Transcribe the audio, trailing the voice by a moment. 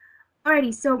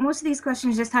Alrighty, so most of these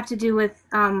questions just have to do with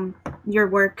your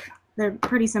work. They're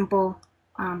pretty simple.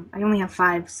 I only have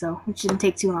five, so it shouldn't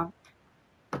take too long.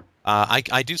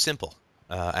 I do simple,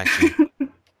 actually.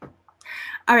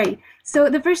 Alright, so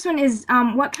the first one is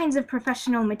what kinds of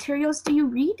professional materials do you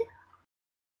read?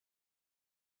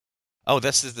 Oh,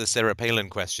 this is the Sarah Palin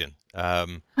question.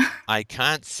 I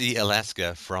can't see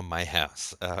Alaska from my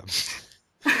house,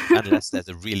 unless there's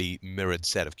a really mirrored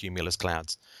set of cumulus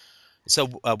clouds. So,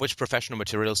 which professional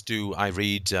materials do I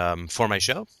read for my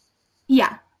show?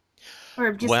 Yeah,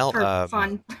 or just Well, for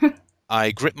fun. I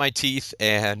grit my teeth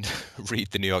and read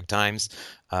the New York Times.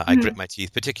 I Mhm. grit my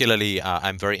teeth. Particularly,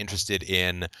 I'm very interested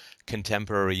in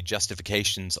contemporary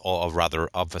justifications, or rather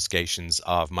obfuscations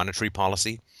of monetary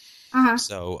policy. Uh-huh.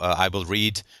 So I will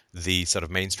read the sort of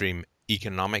mainstream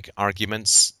economic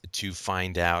arguments to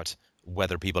find out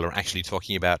whether people are actually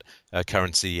talking about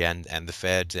currency and the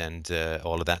Fed and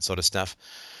all of that sort of stuff.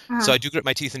 So Uh-huh. I do grit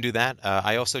my teeth and do that.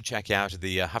 I also check out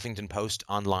the Huffington Post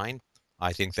online.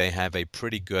 I think they have a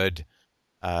pretty good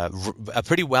a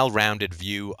pretty well-rounded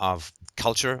view of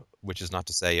culture, which is not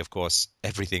to say, of course,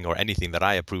 everything or anything that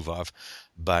I approve of,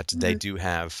 but they Mhm. do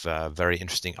have very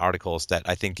interesting articles that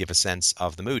I think give a sense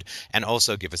of the mood and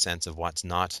also give a sense of what's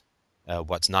not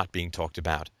being talked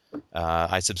about.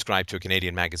 I subscribe to a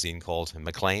Canadian magazine called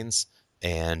Maclean's,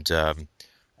 and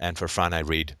for fun, I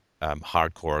read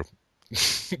hardcore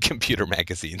computer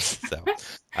magazines. So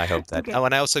I hope that. Okay. Oh,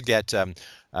 and I also get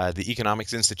the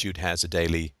Economics Institute has a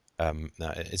daily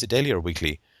is it daily or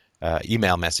weekly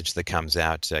email message that comes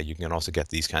out. You can also get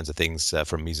these kinds of things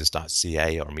from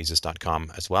Mises.ca or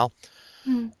Mises.com as well.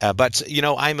 Mhm. But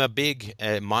I'm a big,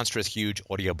 monstrous, huge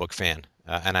audiobook fan,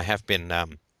 and I have been.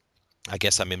 I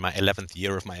guess I'm in my 11th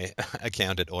year of my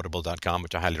account at Audible.com,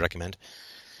 which I highly recommend.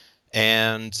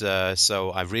 And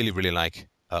so I really, really like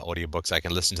audiobooks. I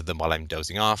can listen to them while I'm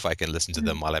dozing off. I can listen to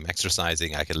them Mhm. while I'm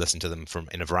exercising. I can listen to them from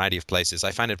in a variety of places.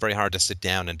 I find it very hard to sit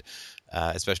down and,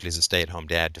 especially as a stay-at-home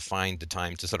dad, to find the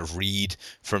time to sort of read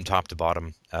from top to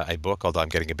bottom a book. Although I'm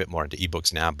getting a bit more into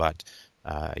ebooks now, but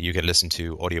you can listen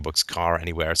to audiobooks car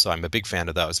anywhere. So I'm a big fan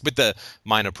of those. With the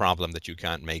minor problem that you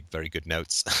can't make very good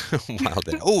notes while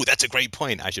then. Oh, that's a great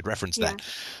point. I should reference Yeah. that.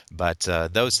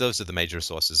 But those are the major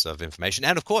sources of information.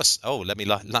 And of course, let me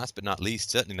last but not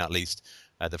least, certainly not least,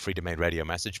 the Free Domain Radio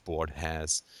message board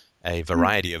has a Mhm.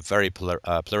 variety of very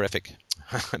prolific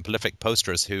prolific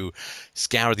posters who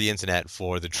scour the internet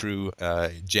for the true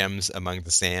gems among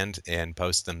the sand and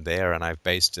post them there. And I've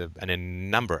based a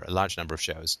large number of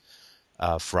shows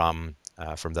from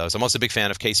those. I'm also a big fan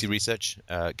of Casey Research,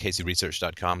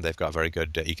 caseyresearch.com. They've got very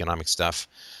good economic stuff,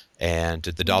 and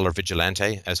the Mhm. Dollar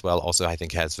Vigilante as well. Also, I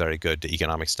think has very good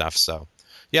economic stuff. So,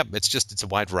 yeah, it's a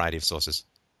wide variety of sources.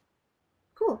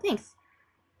 Cool, thanks.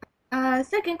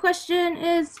 Second question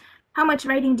is how much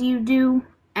writing do you do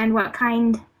and what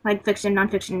kind? Like fiction,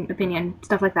 nonfiction, opinion,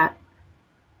 stuff like that.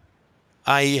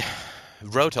 I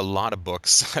wrote a lot of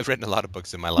books. I've written a lot of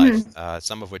books in my life, Mhm.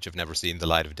 some of which have never seen the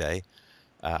light of day.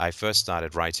 I first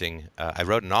started writing. I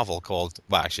wrote a novel called,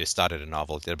 well, actually, I started a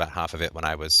novel, did about half of it when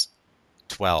I was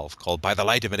 12, called By the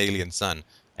Light of an Alien Sun,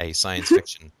 a science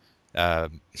fiction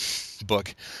um,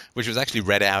 book, which was actually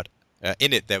read out.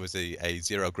 In it, there was a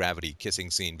zero gravity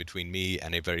kissing scene between me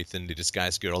and a very thinly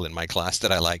disguised girl in my class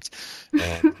that I liked.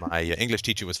 And my English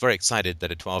teacher was very excited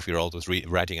that a 12-year-old was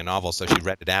writing a novel, so she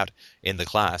read it out in the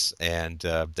class. And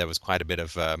there was quite a bit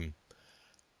of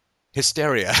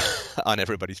hysteria on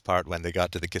everybody's part when they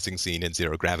got to the kissing scene in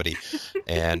zero gravity.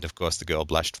 And of course, the girl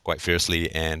blushed quite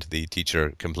fiercely, and the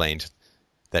teacher complained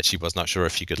that she was not sure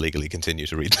if she could legally continue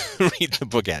to read read the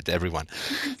book out to everyone. That's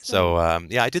funny. So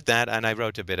yeah, I did that, and I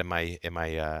wrote a bit I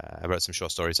wrote some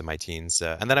short stories in my teens,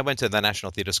 and then I went to the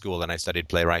National Theatre School and I studied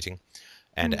playwriting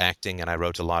and Mhm. acting, and I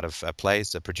wrote a lot of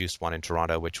plays. I produced one in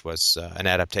Toronto, which was an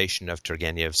adaptation of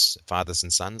Turgenev's Fathers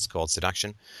and Sons called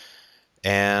Seduction.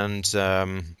 And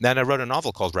then I wrote a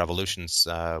novel called Revolutions,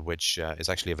 which is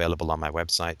actually available on my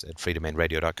website at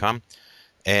freedomainradio.com,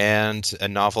 and a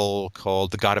novel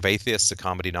called The God of Atheists, a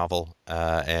comedy novel,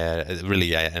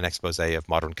 really an expose of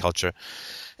modern culture.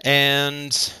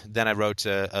 And then I wrote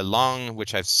a long,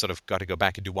 which I've sort of got to go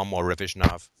back and do one more revision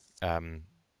of, um,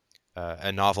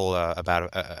 a novel about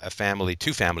a family,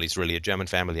 two families really, a German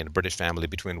family and a British family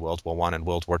between World War One and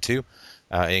World War Two,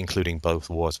 including both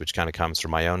wars, which kind of comes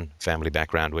from my own family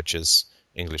background, which is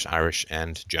English, Irish,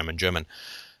 and German.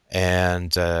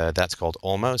 and that's called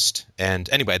Almost. And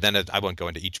anyway, then I won't go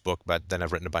into each book, but then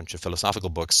I've written a bunch of philosophical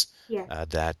books Yeah.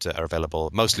 that are available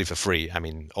mostly for free. I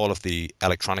mean, all of the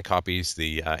electronic copies,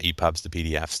 the EPUBs, the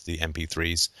PDFs, the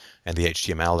MP3s, and the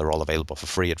HTML, they're all available for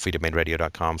free at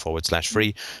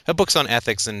freedomainradio.com/free. Books on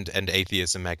ethics and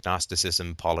atheism,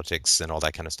 agnosticism, politics, and all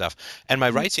that kind of stuff. And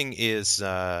my Mm. writing is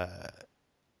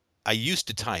I used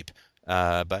to type,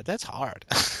 but that's hard.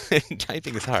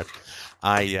 Typing is hard.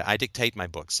 I dictate my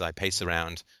books. I pace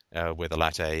around with a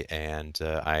latte, and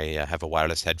I have a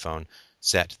wireless headphone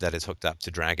set that is hooked up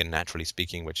to Dragon Naturally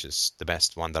Speaking, which is the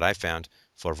best one that I found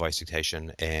for voice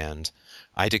dictation. And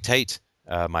I dictate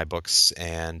my books,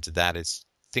 and that is,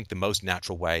 I think, the most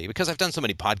natural way because I've done so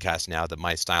many podcasts now that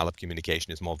my style of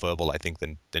communication is more verbal, I think,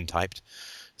 than typed.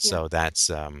 Yeah.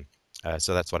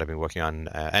 So that's what I've been working on,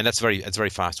 and it's a very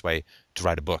fast way to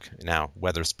write a book. Now,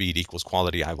 whether speed equals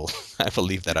quality, I will I will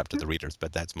leave that up to the readers,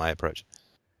 but that's my approach.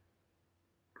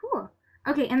 Cool.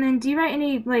 Okay, and then do you write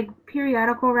any like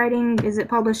periodical writing? Is it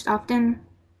published often?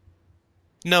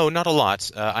 No, not a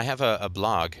lot. I have a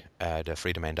blog at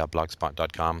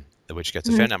freedomain.blogspot.com, which gets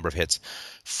a fair Mm-hmm. number of hits.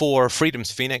 For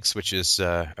Freedom's Phoenix, which is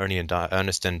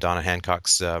Ernest and Donna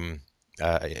Hancock's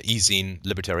e-zine,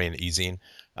 libertarian e-zine,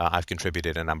 I've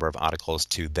contributed a number of articles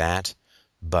to that.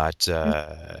 But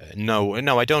no,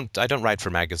 I don't write for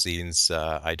magazines.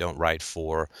 I don't write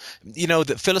for,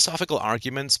 the philosophical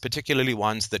arguments, particularly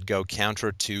ones that go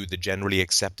counter to the generally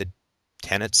accepted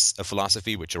tenets of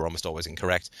philosophy, which are almost always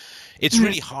incorrect. It's Mm-hmm.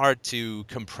 really hard to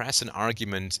compress an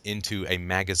argument into a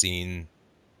magazine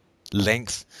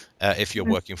length if you're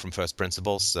working from first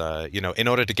principles. In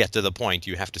order to get to the point,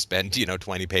 you have to spend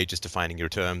 20 pages defining your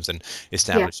terms and Yeah.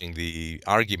 establishing the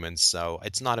arguments. So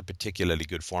it's not a particularly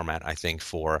good format, I think,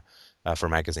 for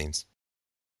magazines.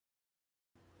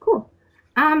 Cool.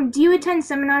 Do you attend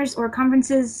seminars or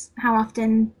conferences? How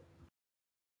often?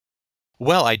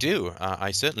 Well, I do.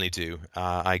 I certainly do.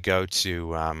 I go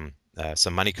to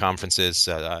some money conferences,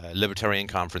 libertarian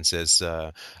conferences.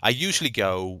 I usually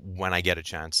go when I get a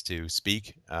chance to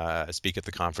speak at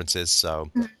the conferences. So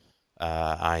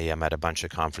I am at a bunch of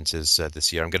conferences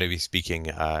this year. I'm going to be speaking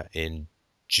in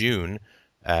June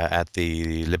at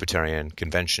the Libertarian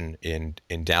Convention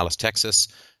in Dallas, Texas,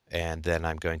 and then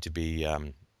I'm going to be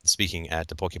speaking at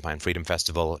the Porcupine Freedom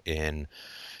Festival in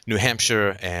New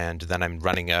Hampshire, and then I'm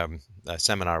running a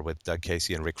seminar with Doug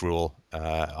Casey and Rick Rule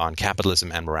on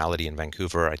capitalism and morality in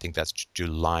Vancouver. I think that's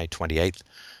July 28th.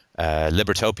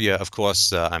 Libertopia, of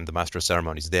course, I'm the master of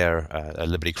ceremonies there, a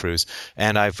Liberty Cruise,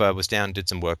 and I was down, did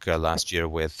some work last year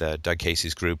with Doug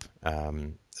Casey's group.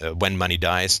 When Money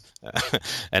Dies,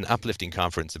 an uplifting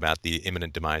conference about the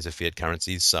imminent demise of fiat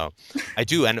currencies. So I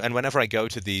do, and whenever I go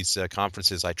to these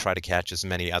conferences, I try to catch as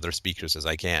many other speakers as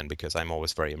I can because I'm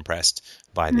always very impressed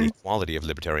by the Mhm. quality of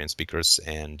libertarian speakers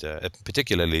and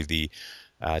particularly the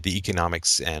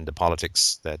economics and the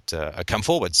politics that come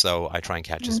forward. So I try and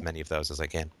catch as Mhm. many of those as I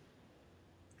can.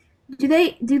 Do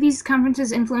these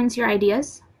conferences influence your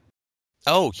ideas?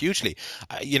 Oh, hugely.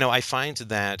 I find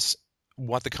that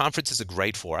what the conferences are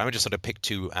great for, I would just sort of pick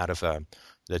two out of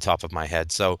the top of my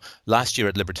head. So last year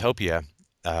at Libertopia,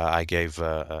 I gave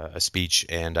a speech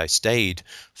and I stayed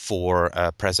for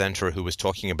a presenter who was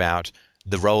talking about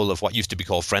the role of what used to be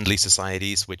called friendly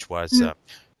societies, which was Mhm.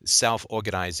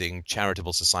 self-organizing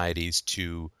charitable societies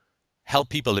to help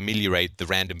people ameliorate the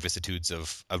random vicissitudes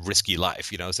of a risky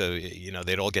life. So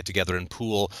they'd all get together and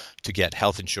pool to get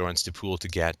health insurance, to pool to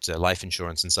get life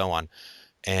insurance, and so on.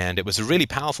 And it was a really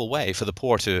powerful way for the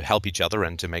poor to help each other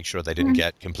and to make sure they didn't Mhm.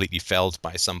 get completely felled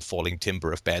by some falling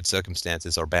timber of bad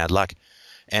circumstances or bad luck.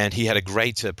 And he had a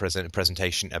great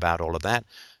presentation about all of that.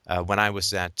 When I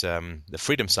was at the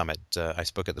Freedom Summit, I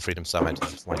spoke at the Freedom Summit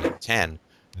in 2010.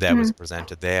 There was Mhm. a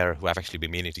presenter there who I've actually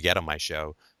been meaning to get on my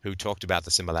show, who talked about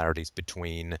the similarities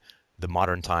between the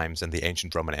modern times and the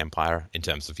ancient Roman Empire in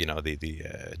terms of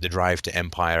the drive to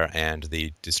empire and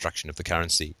the destruction of the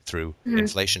currency through Mhm.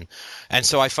 inflation. And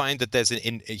so I find that there's a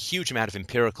huge amount of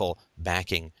empirical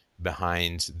backing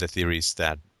behind the theories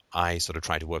that I sort of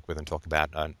try to work with and talk about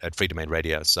at Free Domain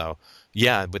Radio. So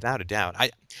yeah, without a doubt.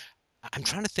 I'm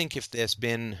trying to think if there's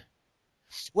been.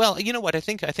 Well, you know what? I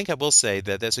think I will say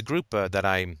that there's a group that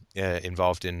I'm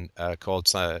involved in called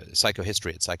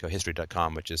Psychohistory at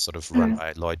psychohistory.com, which is sort of run Mhm.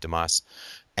 by Lloyd Demas,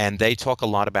 and they talk a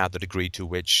lot about the degree to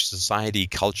which society,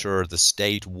 culture, the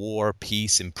state, war,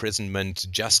 peace, imprisonment,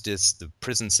 justice, the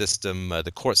prison system,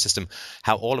 the court system,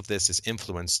 how all of this is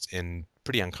influenced in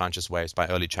pretty unconscious ways by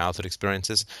early childhood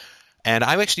experiences. And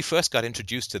I actually first got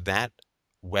introduced to that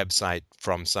website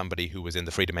from somebody who was in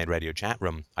the Free Domain Radio chat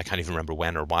room. I can't even remember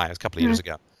when or why. It was a couple of years Mhm.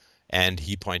 ago. and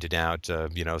he pointed out,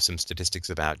 some statistics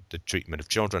about the treatment of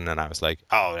children, and I was like,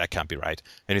 oh, that can't be right.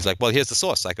 And he's like, well, here's the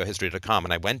source, psychohistory.com,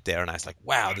 and I went there, and I was like,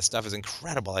 wow, this stuff is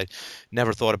incredible. I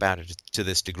never thought about it to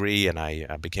this degree, and I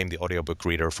became the audiobook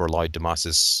reader for Lloyd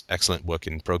DeMoss's excellent work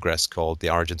in progress called The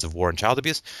Origins of War and Child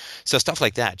Abuse. So stuff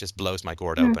like that just blows my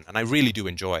gourd Mhm. open, and I really do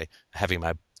enjoy having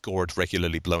my gourd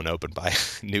regularly blown open by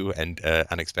new and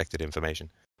unexpected information.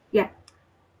 Yeah.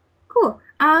 Cool.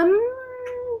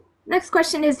 Next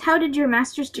question is, how did your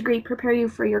master's degree prepare you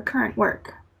for your current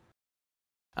work?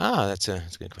 That's a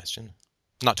good question.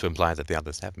 Not to imply that the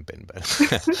others haven't been,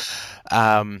 but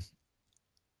um,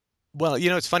 well,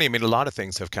 it's funny. I mean, a lot of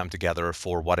things have come together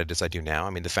for what it is I do now. I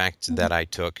mean, the fact Mhm. that I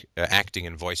took acting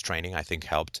and voice training, I think,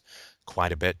 helped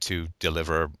quite a bit to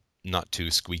deliver not too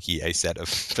squeaky a set of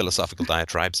philosophical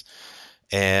diatribes.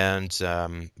 And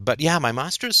but yeah, my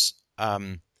master's.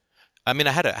 I mean,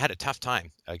 I had a tough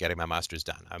time getting my master's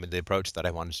done. I mean, the approach that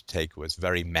I wanted to take was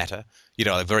very meta,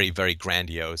 like very, very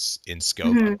grandiose in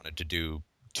scope. I Mhm. wanted to do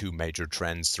two major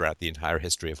trends throughout the entire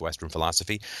history of Western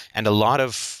philosophy. And a lot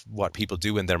of what people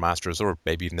do in their master's, or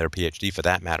maybe even their PhD for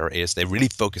that matter, is they really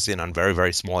focus in on very,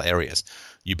 very small areas.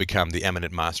 You become the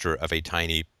eminent master of a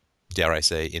tiny, dare I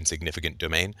say, insignificant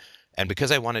domain. And because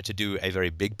I wanted to do a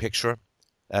very big picture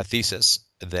thesis,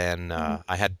 then Mhm.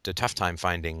 I had a tough time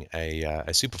finding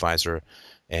a supervisor,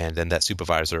 and then that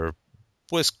supervisor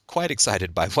was quite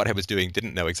excited by what I was doing,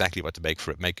 didn't know exactly what to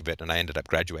make of it, and I ended up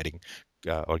graduating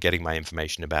or getting my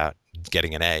information about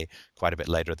getting an A quite a bit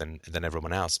later than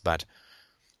everyone else. But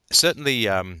certainly,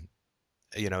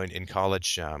 in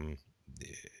college,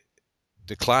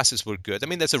 the classes were good. I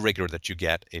mean, there's a rigor that you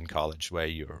get in college where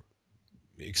you're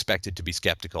expected to be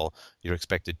skeptical. You're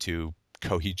expected to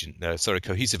sort of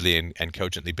cohesively and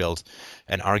cogently build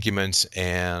an argument,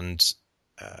 and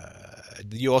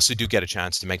you also do get a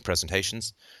chance to make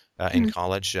presentations in Mhm.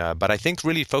 college. But I think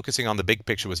really focusing on the big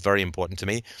picture was very important to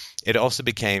me. It also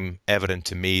became evident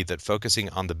to me that focusing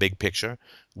on the big picture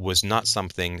was not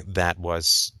something that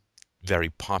was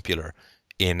very popular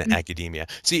in Mhm. academia.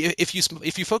 See, if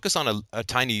you focus on a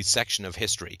tiny section of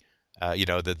history,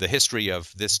 the history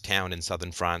of this town in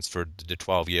southern France for the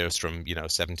 12 years from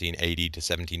 1780 to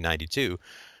 1792,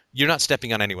 you're not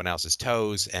stepping on anyone else's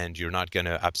toes, and you're not going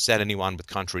to upset anyone with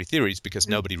contrary theories because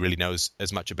Mhm. nobody really knows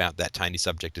as much about that tiny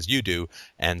subject as you do.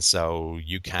 And so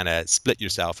you kind of split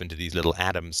yourself into these little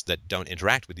atoms that don't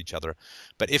interact with each other.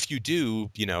 But if you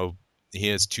do,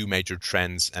 here's two major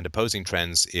trends and opposing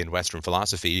trends in Western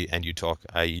philosophy, and you talk,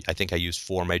 I think I used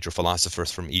four major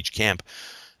philosophers from each camp,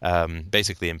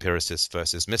 basically empiricists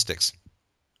versus mystics.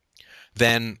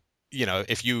 Then,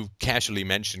 if you casually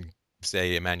mention,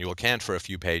 say, Immanuel Kant for a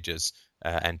few pages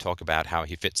and talk about how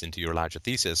he fits into your larger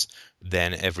thesis,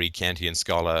 then every Kantian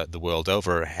scholar the world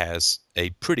over has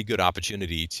a pretty good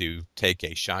opportunity to take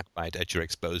a shark bite at your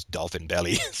exposed dolphin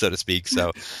belly, so to speak.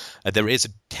 So there is a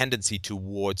tendency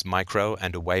towards micro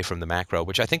and away from the macro,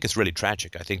 which I think is really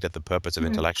tragic. I think that the purpose of Mhm.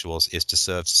 intellectuals is to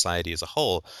serve society as a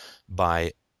whole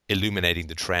by illuminating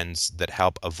the trends that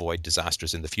help avoid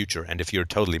disasters in the future. And if you're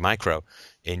totally micro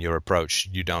in your approach,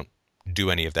 you don't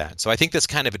do any of that. So I think there's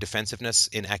kind of a defensiveness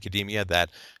in academia that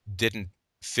didn't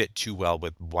fit too well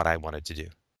with what I wanted to do.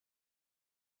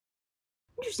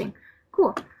 Interesting.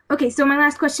 Cool. Okay, so my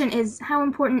last question is, how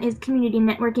important is community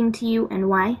networking to you and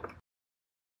why?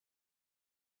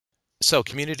 So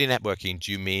community networking,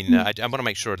 do you mean, Mhm. I want to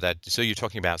make sure that, so you're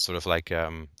talking about sort of like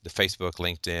the Facebook,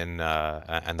 LinkedIn,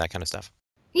 and that kind of stuff?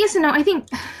 Yes and no. I think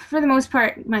for the most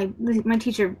part, my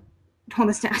teacher told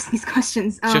us to ask these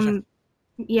questions. Sure, sure.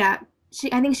 Yeah,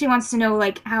 I think she wants to know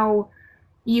like how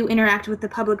you interact with the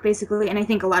public basically, and I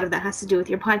think a lot of that has to do with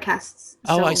your podcasts.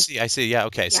 Oh, I So see. I see. Yeah.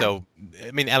 Okay. yeah, So,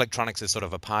 I mean, electronics is sort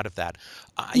of a part of that.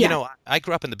 yeah. I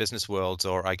grew up in the business world,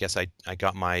 or I guess I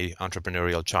got my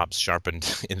entrepreneurial chops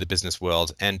sharpened in the business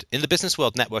world. And in the business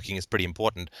world, networking is pretty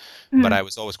important. But Mhm. I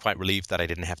was always quite relieved that I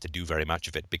didn't have to do very much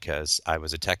of it because I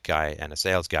was a tech guy and a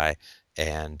sales guy.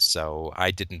 And so I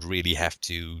didn't really have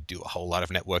to do a whole lot of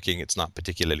networking. It's not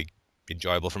particularly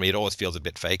enjoyable for me. It always feels a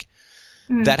bit fake.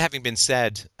 Mhm. That having been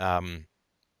said,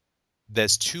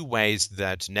 there's two ways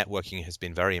that networking has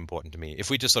been very important to me. If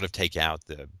we just sort of take out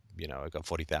I've got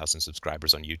 40,000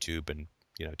 subscribers on YouTube and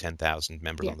 10,000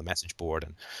 members Yeah. on the message board,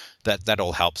 and that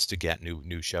all helps to get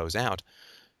new shows out.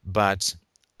 But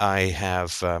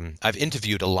I've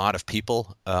interviewed a lot of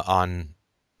people on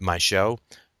my show,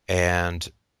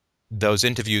 and those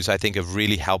interviews I think have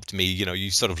really helped me.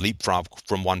 You sort of leapfrog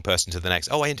from one person to the next.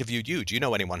 Oh, I interviewed you. Do you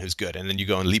know anyone who's good? And then you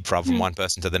go and leapfrog from Mhm. one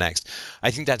person to the next.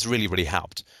 I think that's really, really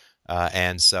helped.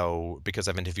 And so, because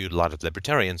I've interviewed a lot of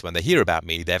libertarians, when they hear about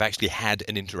me, they've actually had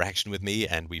an interaction with me,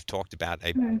 and we've talked about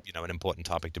Mm, an important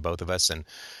topic to both of us, and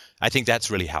I think that's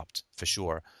really helped for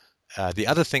sure. The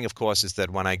other thing, of course, is that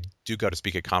when I do go to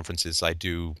speak at conferences, I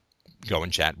do go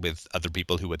and chat with other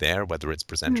people who are there, whether it's mm,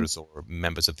 presenters or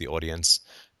members of the audience.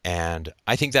 And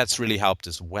I think that's really helped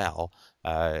as well,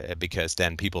 because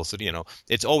then people sort of,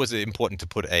 it's always important to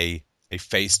put a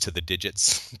face to the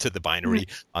digits, to the mm, binary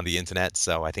on the internet.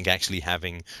 So I think actually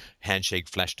having handshake,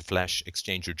 flesh to flesh,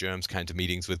 exchange your germs kind of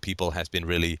meetings with people has been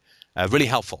really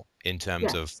helpful in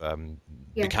terms yeah, of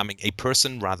yeah. becoming a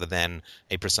person rather than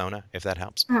a persona, if that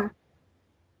helps. Uh,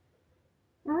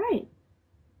 all right.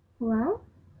 Well,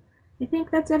 I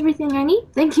think that's everything I need.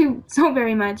 Thank you so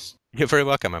very much. You're very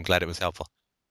welcome. I'm glad it was helpful.